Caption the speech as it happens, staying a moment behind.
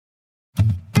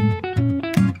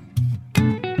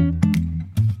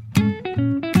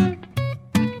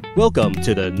Welcome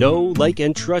to the Know, Like,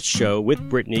 and Trust Show with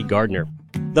Brittany Gardner,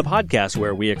 the podcast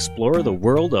where we explore the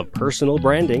world of personal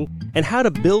branding and how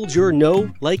to build your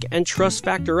know, like, and trust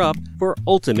factor up for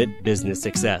ultimate business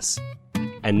success.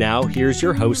 And now, here's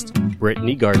your host,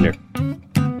 Brittany Gardner.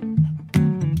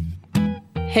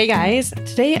 Hey guys,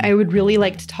 today I would really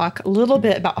like to talk a little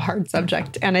bit about a hard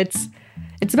subject, and it's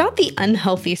about the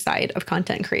unhealthy side of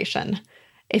content creation.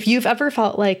 If you've ever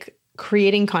felt like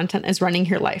creating content is running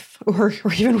your life, or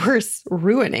even worse,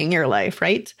 ruining your life,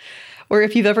 right? Or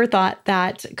if you've ever thought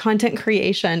that content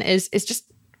creation is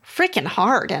just freaking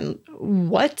hard and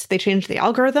what? They changed the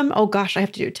algorithm? Oh gosh, I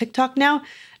have to do TikTok now?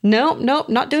 Nope,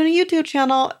 not doing a YouTube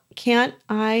channel. Can't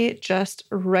I just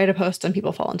write a post and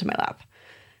people fall into my lap?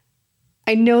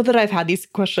 I know that I've had these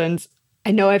questions.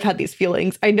 I know I've had these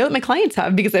feelings. I know that my clients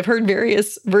have because I've heard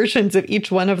various versions of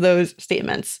each one of those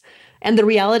statements. And the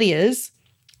reality is,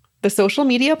 the social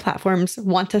media platforms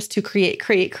want us to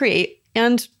create,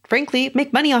 and frankly,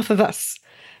 make money off of us.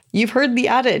 You've heard the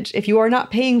adage, if you are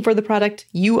not paying for the product,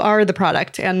 you are the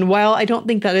product. And while I don't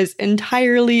think that is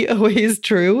entirely always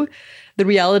true, the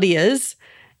reality is,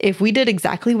 if we did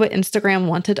exactly what Instagram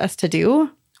wanted us to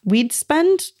do, we'd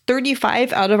spend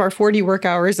 35 out of our 40 work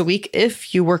hours a week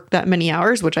if you work that many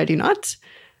hours, which I do not,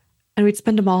 and we'd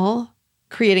spend them all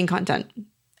creating content.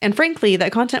 And frankly,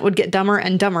 that content would get dumber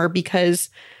and dumber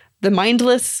because the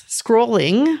mindless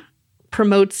scrolling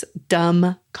promotes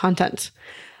dumb content.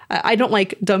 I don't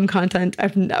like dumb content.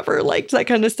 I've never liked that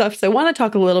kind of stuff. So I want to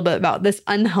talk a little bit about this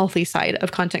unhealthy side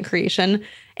of content creation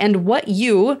and what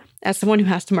you, as someone who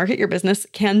has to market your business,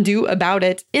 can do about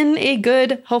it in a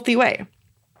good, healthy way.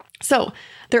 So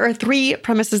there are three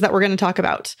premises that we're going to talk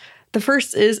about. The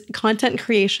first is content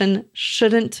creation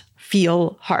shouldn't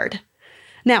feel hard.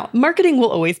 Now, marketing will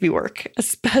always be work,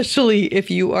 especially if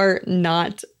you are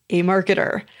not a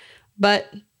marketer.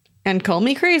 But, and call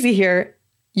me crazy here,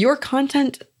 your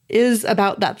content is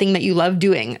about that thing that you love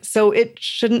doing, so it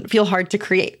shouldn't feel hard to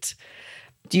create.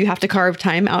 Do you have to carve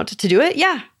time out to do it?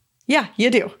 Yeah, you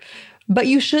do. But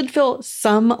you should feel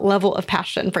some level of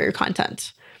passion for your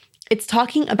content. It's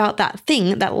talking about that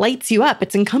thing that lights you up.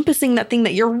 It's encompassing that thing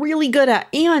that you're really good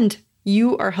at, and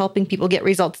you are helping people get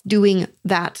results doing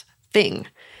that thing.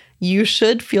 You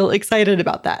should feel excited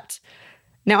about that.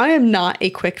 Now, I am not a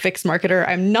quick fix marketer.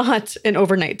 I'm not an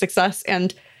overnight success.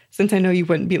 And since I know you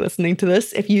wouldn't be listening to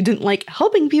this if you didn't like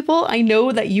helping people, I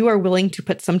know that you are willing to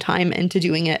put some time into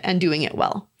doing it and doing it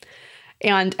well.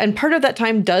 And part of that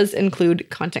time does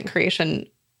include content creation,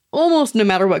 almost no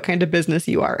matter what kind of business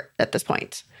you are at this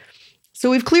point. So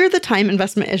we've cleared the time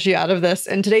investment issue out of this.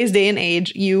 In today's day and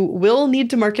age, you will need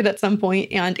to market at some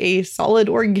point, and a solid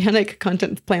organic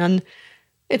content plan,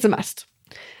 it's a must.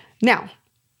 Now,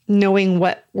 knowing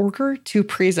what order to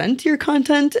present your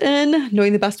content in,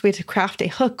 knowing the best way to craft a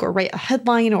hook or write a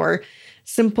headline or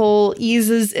simple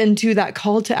eases into that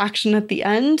call to action at the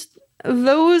end,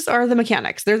 those are the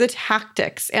mechanics. They're the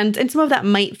tactics. And some of that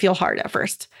might feel hard at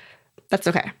first. That's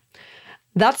okay.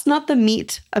 That's not the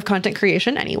meat of content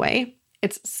creation anyway.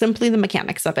 It's simply the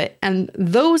mechanics of it. And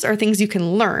those are things you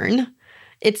can learn.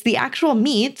 It's the actual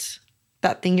meat,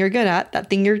 that thing you're good at, that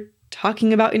thing you're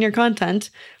talking about in your content,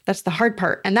 that's the hard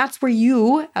part. And that's where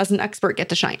you, as an expert, get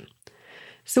to shine.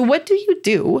 So what do you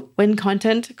do when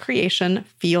content creation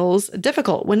feels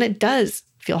difficult, when it does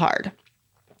feel hard?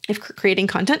 If creating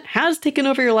content has taken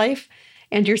over your life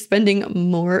and you're spending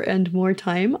more and more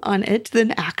time on it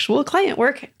than actual client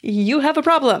work, you have a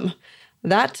problem.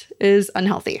 That is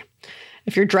unhealthy.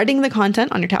 If you're dreading the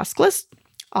content on your task list,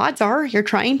 odds are you're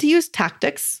trying to use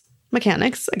tactics,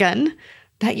 mechanics, again,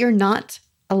 that you're not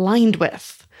aligned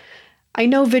with. I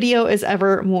know video is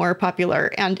ever more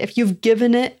popular, and if you've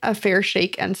given it a fair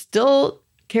shake and still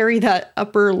carry that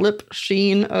upper lip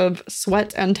sheen of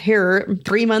sweat and hair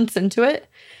 3 months into it,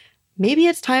 maybe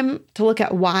it's time to look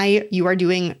at why you are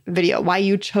doing video, why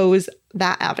you chose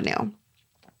that avenue.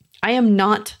 I am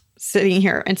not sitting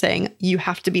here and saying you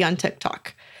have to be on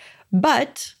TikTok,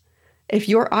 but if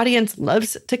your audience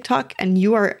loves TikTok and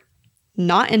you are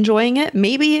not enjoying it,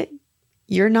 maybe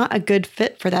you're not a good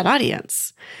fit for that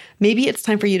audience. Maybe it's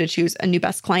time for you to choose a new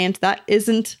best client that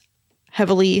isn't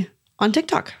heavily on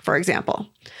TikTok, for example.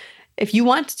 If you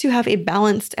want to have a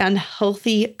balanced and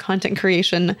healthy content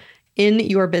creation in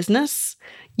your business,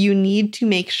 you need to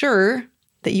make sure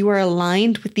that you are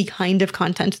aligned with the kind of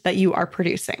content that you are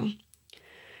producing.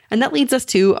 And that leads us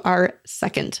to our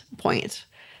second point.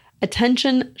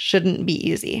 Attention shouldn't be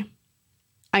easy.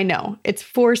 I know, it's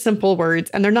 4 simple words,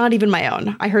 and they're not even my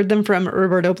own. I heard them from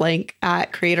Roberto Blank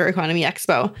at Creator Economy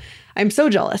Expo. I'm so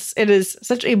jealous. It is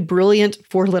such a brilliant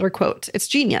 4-letter quote. It's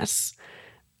genius.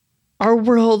 Our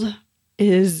world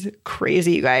is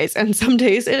crazy, you guys. And some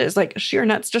days it is like sheer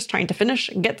nuts just trying to finish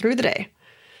and get through the day.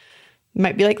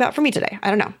 Might be like that for me today.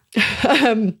 I don't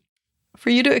know. For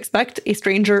you to expect a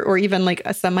stranger or even like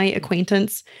a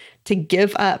semi-acquaintance to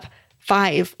give up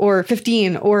 5 or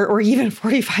 15 or even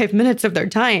 45 minutes of their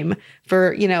time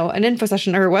for, an info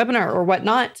session or a webinar or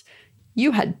whatnot,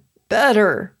 you had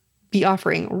better be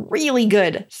offering really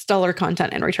good, stellar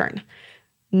content in return.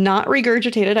 Not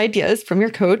regurgitated ideas from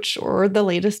your coach or the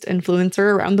latest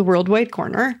influencer around the worldwide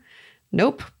corner.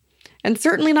 Nope. And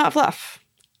certainly not fluff.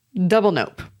 Double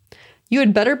nope. You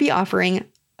had better be offering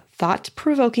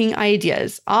thought-provoking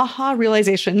ideas, aha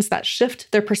realizations that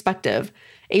shift their perspective,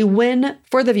 a win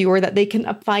for the viewer that they can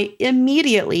apply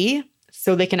immediately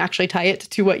so they can actually tie it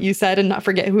to what you said and not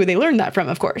forget who they learned that from,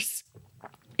 of course.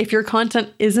 If your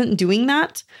content isn't doing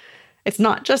that, it's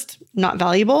not just not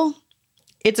valuable,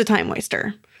 it's a time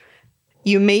waster.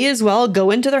 You may as well go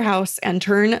into their house and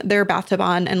turn their bathtub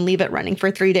on and leave it running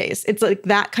for 3 days. It's like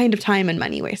that kind of time and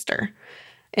money waster.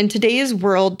 In today's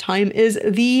world, time is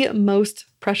the most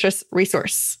precious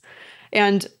resource.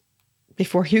 And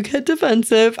before you get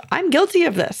defensive, I'm guilty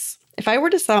of this. If I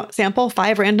were to sample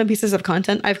 5 random pieces of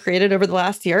content I've created over the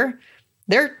last year,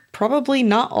 they're probably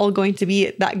not all going to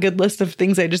be that good list of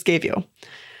things I just gave you.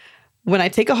 When I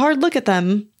take a hard look at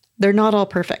them, they're not all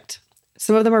perfect.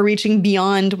 Some of them are reaching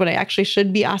beyond what I actually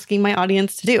should be asking my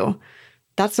audience to do.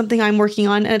 That's something I'm working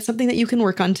on, and it's something that you can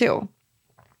work on too.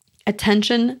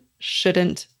 Attention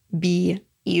shouldn't be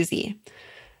easy.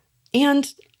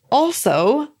 And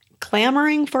also,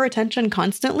 clamoring for attention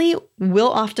constantly will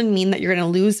often mean that you're going to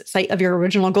lose sight of your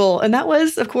original goal. And that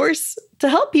was, of course, to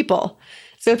help people.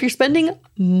 So if you're spending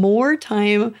more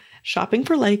time shopping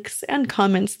for likes and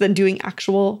comments than doing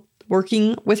actual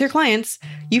working with your clients,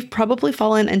 you've probably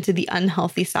fallen into the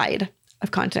unhealthy side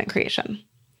of content creation.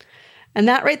 And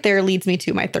that right there leads me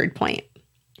to my third point.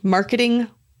 Marketing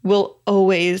will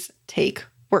always take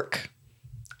work.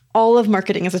 All of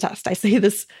marketing is a test. I say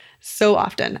this so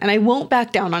often, and I won't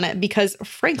back down on it because,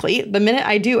 frankly, the minute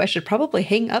I do, I should probably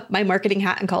hang up my marketing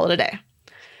hat and call it a day.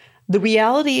 The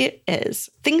reality is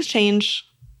things change,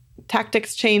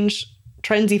 tactics change,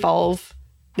 trends evolve,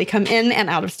 they come in and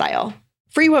out of style.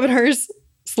 Free webinars,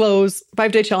 slows,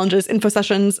 5-day challenges, info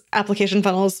sessions, application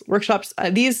funnels, workshops,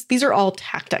 these are all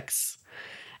tactics.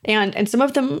 And some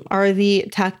of them are the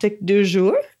tactic du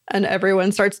jour, and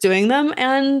everyone starts doing them,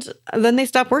 and then they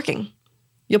stop working.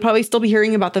 You'll probably still be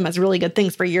hearing about them as really good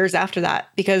things for years after that,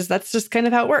 because that's just kind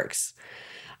of how it works.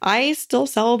 I still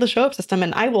sell the Show Up system,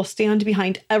 and I will stand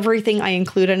behind everything I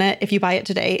include in it. If you buy it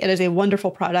today, it is a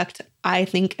wonderful product. I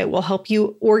think it will help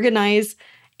you organize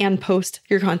and post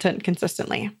your content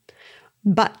consistently.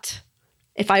 But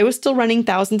if I was still running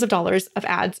thousands of dollars of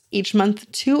ads each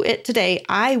month to it today,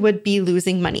 I would be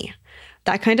losing money.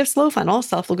 That kind of slow funnel,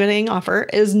 self-liquidating offer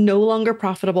is no longer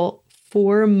profitable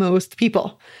for most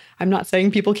people. I'm not saying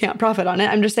people can't profit on it.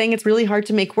 I'm just saying it's really hard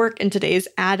to make work in today's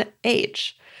ad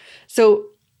age. So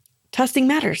testing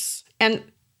matters, and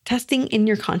testing in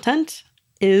your content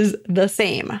is the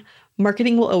same.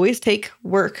 Marketing will always take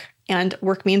work, and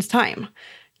work means time.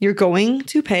 You're going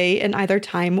to pay in either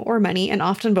time or money, and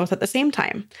often both at the same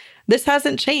time. This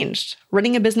hasn't changed.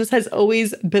 Running a business has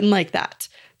always been like that.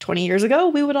 20 years ago,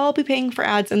 we would all be paying for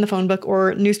ads in the phone book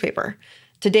or newspaper.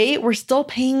 Today, we're still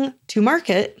paying to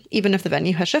market, even if the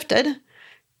venue has shifted.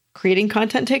 Creating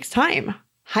content takes time.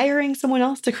 Hiring someone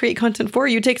else to create content for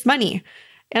you takes money,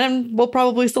 and will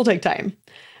probably still take time.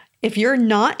 If you're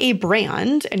not a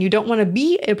brand and you don't want to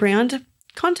be a brand,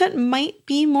 content might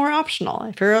be more optional.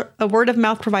 If you're a word of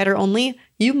mouth provider only,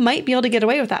 you might be able to get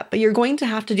away with that, but you're going to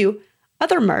have to do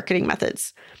other marketing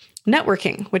methods.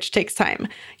 Networking, which takes time.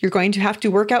 You're going to have to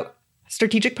work out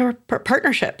strategic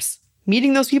partnerships.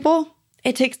 Meeting those people,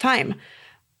 it takes time.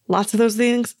 Lots of those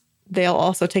things, they'll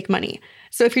also take money.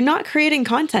 So if you're not creating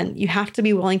content, you have to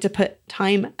be willing to put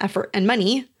time, effort, and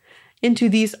money into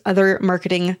these other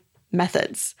marketing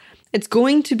methods. It's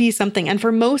going to be something, and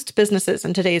for most businesses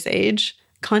in today's age,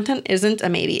 content isn't a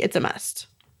maybe, it's a must.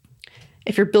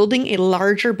 If you're building a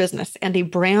larger business and a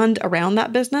brand around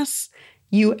that business,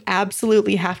 you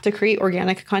absolutely have to create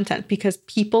organic content because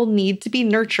people need to be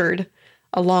nurtured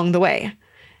along the way.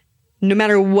 No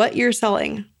matter what you're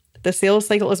selling, the sales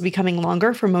cycle is becoming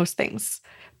longer for most things.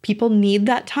 People need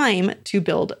that time to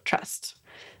build trust.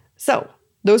 So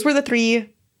those were the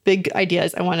 3 big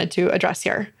ideas I wanted to address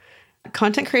here.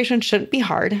 Content creation shouldn't be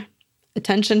hard.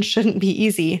 Attention shouldn't be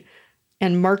easy.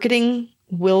 And marketing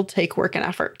will take work and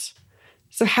effort.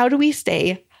 So how do we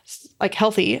stay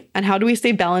healthy, and how do we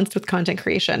stay balanced with content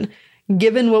creation,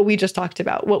 given what we just talked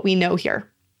about, what we know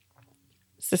here?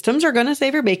 systems are going to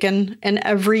save your bacon in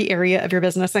every area of your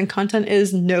business, and content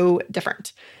is no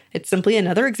different. It's simply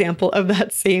another example of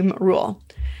that same rule.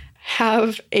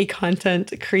 Have a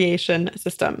content creation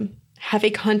system. Have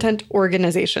a content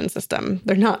organization system.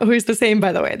 They're not always the same,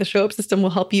 by the way. The Show Up system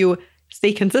will help you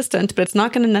stay consistent, but it's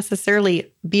not going to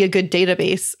necessarily be a good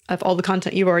database of all the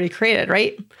content you've already created,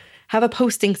 right? Have a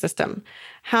posting system.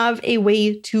 Have a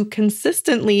way to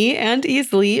consistently and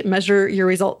easily measure your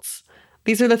results.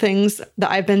 These are the things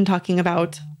that I've been talking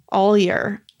about all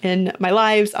year in my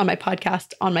lives, on my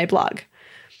podcast, on my blog.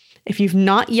 If you've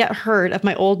not yet heard of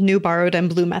my old, new, borrowed, and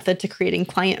blue method to creating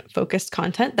client-focused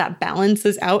content that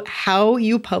balances out how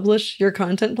you publish your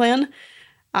content plan,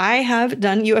 I have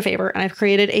done you a favor and I've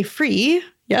created a free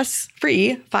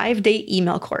 5-day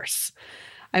email course.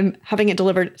 I'm having it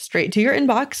delivered straight to your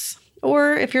inbox.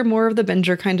 Or if you're more of the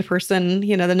binger kind of person, the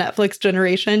Netflix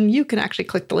generation, you can actually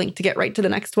click the link to get right to the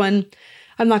next one.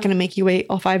 I'm not going to make you wait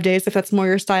all 5 days if that's more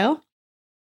your style.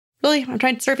 Really, I'm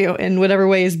trying to serve you in whatever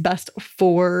way is best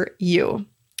for you.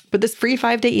 But this free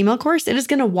 5-day email course, it is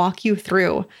going to walk you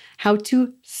through how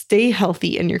to stay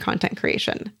healthy in your content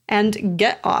creation and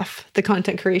get off the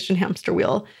content creation hamster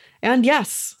wheel. And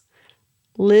yes,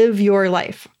 live your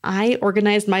life. I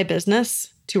organized my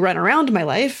business to run around my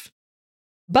life,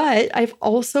 but I've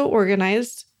also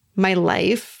organized my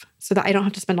life so that I don't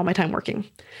have to spend all my time working.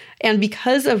 And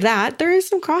because of that, there is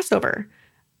some crossover.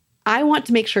 I want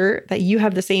to make sure that you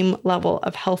have the same level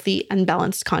of healthy and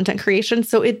balanced content creation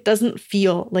so it doesn't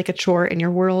feel like a chore in your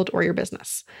world or your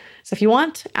business. So if you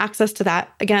want access to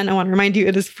that, again, I want to remind you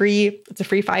it is free. It's a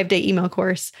free 5-day email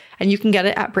course, and you can get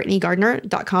it at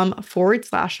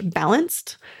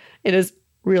BrittanyGardner.com/balanced. It is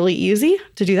really easy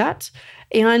to do that.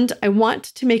 And I want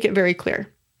to make it very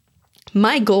clear.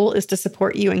 My goal is to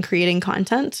support you in creating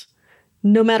content,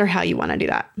 no matter how you want to do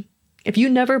that. If you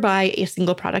never buy a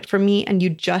single product from me and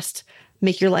you just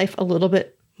make your life a little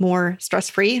bit more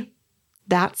stress-free,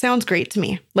 that sounds great to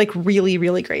me, like really,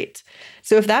 really great.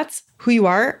 So if that's who you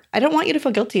are, I don't want you to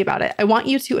feel guilty about it. I want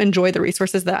you to enjoy the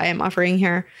resources that I am offering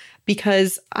here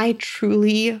because I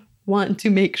truly want to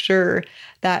make sure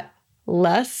that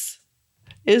less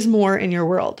is more in your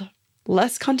world,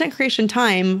 less content creation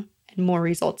time and more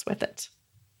results with it.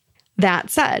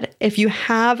 That said, if you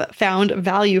have found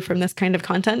value from this kind of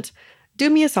content, do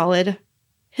me a solid,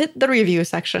 hit the review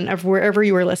section of wherever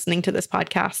you are listening to this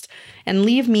podcast and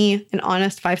leave me an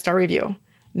honest 5-star review.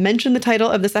 Mention the title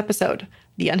of this episode,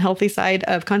 The Unhealthy Side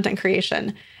of Content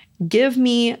Creation. Give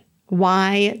me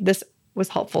why this was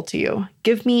helpful to you.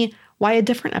 Give me why a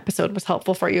different episode was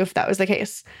helpful for you if that was the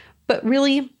case. But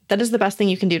really, that is the best thing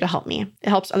you can do to help me. It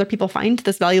helps other people find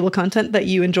this valuable content that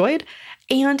you enjoyed,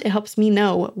 and it helps me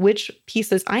know which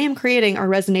pieces I am creating are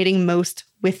resonating most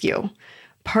with you.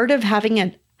 Part of having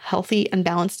a healthy and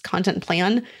balanced content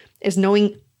plan is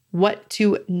knowing what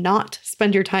to not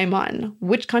spend your time on,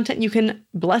 which content you can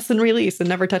bless and release and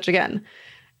never touch again.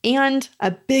 And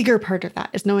a bigger part of that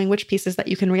is knowing which pieces that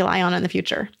you can rely on in the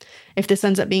future. If this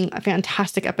ends up being a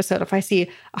fantastic episode, if I see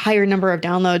a higher number of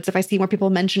downloads, if I see more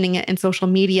people mentioning it in social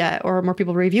media or more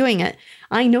people reviewing it,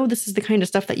 I know this is the kind of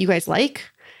stuff that you guys like.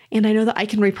 And I know that I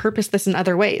can repurpose this in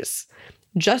other ways.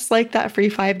 Just like that free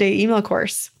 5-day email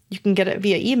course. You can get it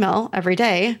via email every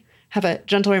day, have a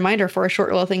gentle reminder for a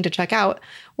short little thing to check out,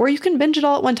 or you can binge it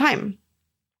all at one time.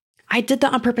 I did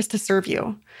that on purpose to serve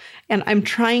you. And I'm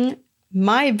trying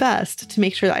my best to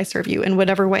make sure that I serve you in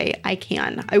whatever way I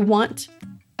can. I want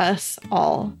us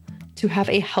all to have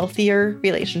a healthier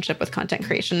relationship with content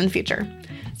creation in the future.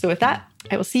 So with that,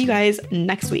 I will see you guys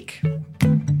next week.